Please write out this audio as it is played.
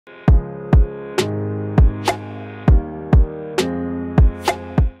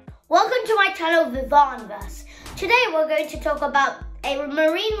Welcome to my channel Vivaan-Verse. Today we're going to talk about a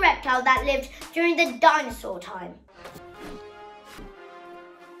marine reptile that lived during the dinosaur time.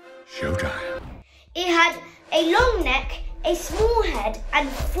 Showtime. It had a long neck, a small head and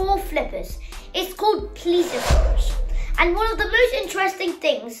 4 flippers. It's called Plesiosaurs. And one of the most interesting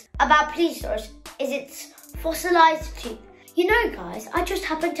things about Plesiosaurs is its fossilized teeth. You know guys, I just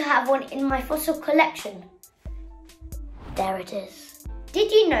happen to have one in my fossil collection. There it is. Did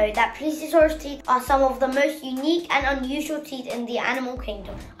you know that Plesiosaur's teeth are some of the most unique and unusual teeth in the animal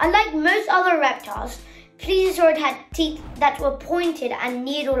kingdom? Unlike most other reptiles, Plesiosaur had teeth that were pointed and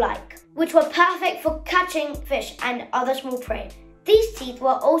needle-like, which were perfect for catching fish and other small prey. These teeth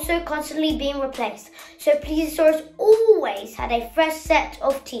were also constantly being replaced, so Plesiosaurs always had a fresh set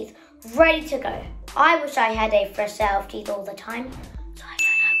of teeth ready to go. I wish I had a fresh set of teeth all the time, so I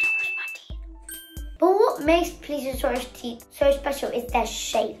don't have to brush my teeth. But what makes Plesiosaur's teeth so special is their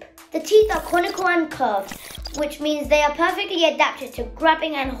shape. The teeth are conical and curved, which means they are perfectly adapted to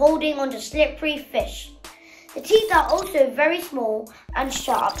grabbing and holding onto slippery fish. The teeth are also very small and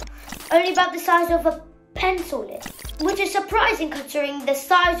sharp, only about the size of a pencil lid, which is surprising considering the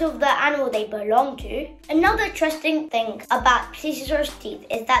size of the animal they belong to. Another interesting thing about Plesiosaur's teeth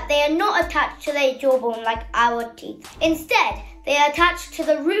is that they are not attached to their jawbone like our teeth. Instead, they are attached to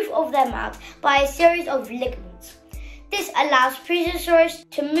the roof of their mouth by a series of ligaments. This allows Plesiosaurus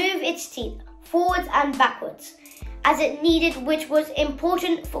to move its teeth forwards and backwards as it needed, which was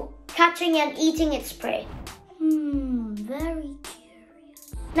important for catching and eating its prey. Very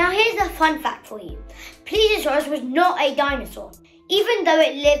curious. Now here's a fun fact for you. Plesiosaurus was not a dinosaur. Even though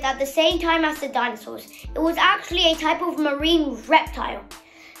it lived at the same time as the dinosaurs, it was actually a type of marine reptile.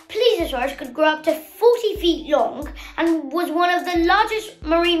 Plesiosaurus could grow up to 40 feet long and was one of the largest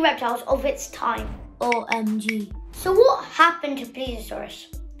marine reptiles of its time. OMG. So what happened to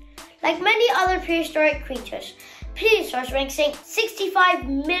Plesiosaurus? Like many other prehistoric creatures, Plesiosaurus went extinct 65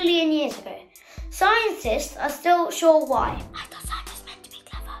 million years ago. Scientists are still sure why. I thought scientists meant to be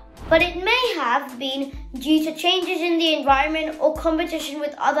clever. But it may have been due to changes in the environment or competition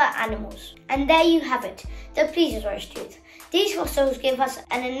with other animals. And there you have it, the Plesiosaurus tooth. These fossils give us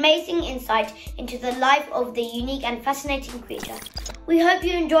an amazing insight into the life of the unique and fascinating creature. We hope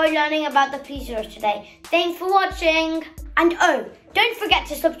you enjoyed learning about the Plesiosaurus today. Thanks for watching. And oh, don't forget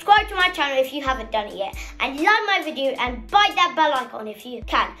to subscribe to my channel if you haven't done it yet, and like my video and bite that bell icon if you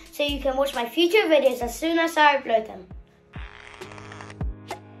can, so you can watch my future videos as soon as I upload them.